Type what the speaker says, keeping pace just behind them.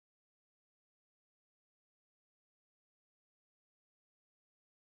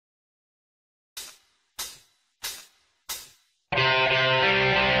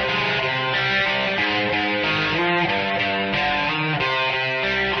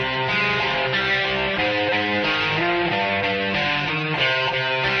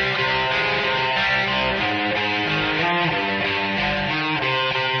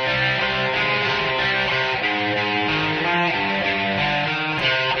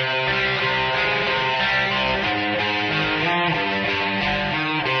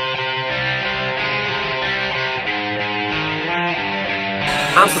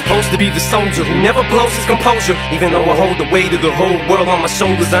I'm supposed to be the soldier who never blows his composure. Even though I hold the weight of the whole world on my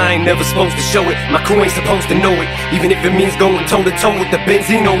shoulders, I ain't never supposed to show it. My crew ain't supposed to know it. Even if it means going toe to toe with the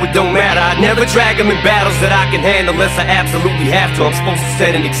Benzino, it don't matter. I never drag them in battles that I can handle unless I absolutely have to. I'm supposed to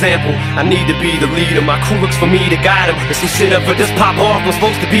set an example. I need to be the leader. My crew looks for me to guide them. If some shit ever just pop off, I'm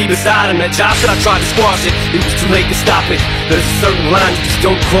supposed to be beside him. That job that I tried to squash it, it was too late to stop it. There's a certain line you just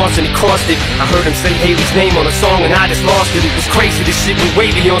don't cross, and he crossed it. I heard him say Haley's name on a song and I just lost it. It was crazy, this shit went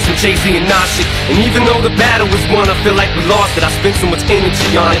wavy on some Jay-Z and Nas shit. And even though the battle was won, I feel like we lost it. I spent so much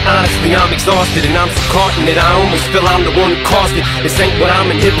energy on it, honestly I'm exhausted. And I'm so caught in it, I almost feel I'm the one who caused it. This ain't what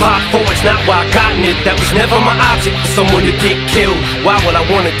I'm in hip-hop for, it's not why I gotten it. That was never my object, for someone to get killed. Why would I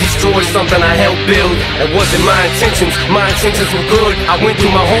wanna destroy something I helped build? That wasn't my intentions were good. I went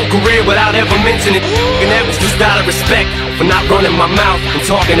through my whole career without ever mentioning it, and that was just out of respect for not running my mouth and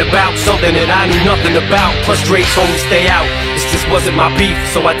talking about something that I knew nothing about. Plus Drake told me stay out, this just wasn't my beef,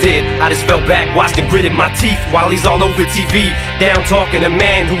 so I did. I just fell back, watched him gritted my teeth while he's all over TV, down talking a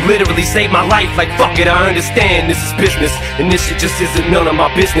man who literally saved my life. Like fuck it, I understand this is business, and this shit just isn't none of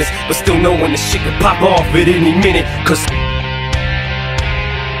my business. But still knowing this shit could pop off at any minute, cause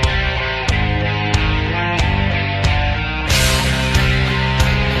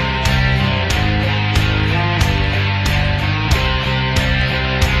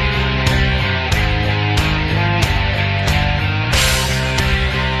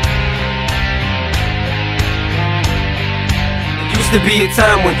to be a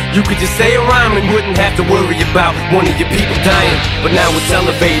time when you could just say a rhyme and wouldn't have to worry about one of your people dying. But now it's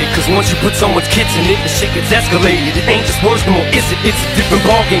elevated, cause once you put someone's kids in it, the shit gets escalated. It ain't just words no more, is it? It's a different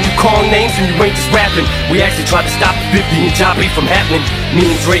ballgame. You call names and you ain't just rapping. We actually tried to stop the 50 and job beat from happening.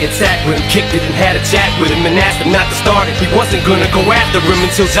 Me and Dre attacked with him, kicked it and had a chat with him and asked him not to start it. He wasn't gonna go after him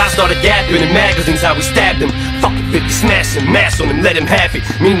until Josh started yapping in magazines how we stabbed him. Fucking 50 smash him, mash on him, let him have it.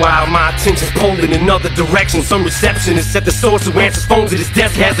 Meanwhile my attention's pulled in another direction. Some receptionist at the source who answers phones at his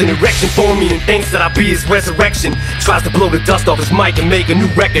desk has an erection for me and thinks that I'll be his resurrection. Tries to blow the dust off his mic and make a new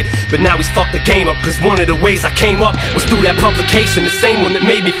record, but now he's fucked the game up, cause one of the ways I came up was through that publication, the same one that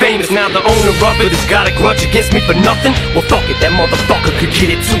made me famous. Now the owner of it has got a grudge against me for nothing. Well fuck it, that motherfucker could get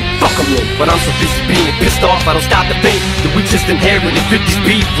it too, fuck him then. But I'm so busy being pissed off I don't stop to think that we just inherited 50's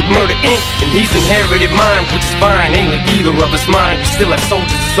beef with Murder Inc. And he's inherited mine, which is fine, ain't like either of us mine. We still have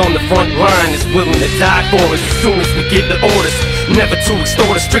soldiers that's on the front line, that's willing to die for us as soon as we give the orders. Never to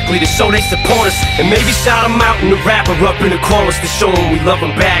extort us, strictly to show they support us. And maybe shout them out in the rapper up in the chorus to show them we love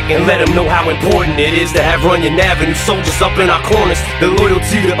them back and let them know how important it is to have Runyon Avenue soldiers up in our corners. Their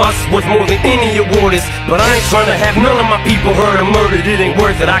loyalty to us is worth more than any award is. But I ain't trying to have none of my people hurt or murdered. It ain't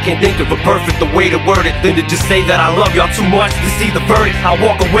worth it, I can't think of a perfect way to word it than to just say that I love y'all too much to see the verdict. I'll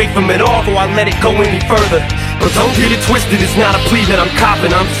walk away from it all before I let it go any further. But don't get it twisted, it's not a plea that I'm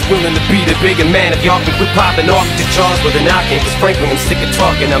copping. I'm just willing to be the bigger man. If y'all can quit popping off at your charge, but then I can't. Cause frankly I'm sick of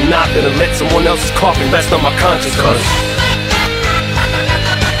talking. I'm not gonna let someone else's coffin rest on my conscience, cause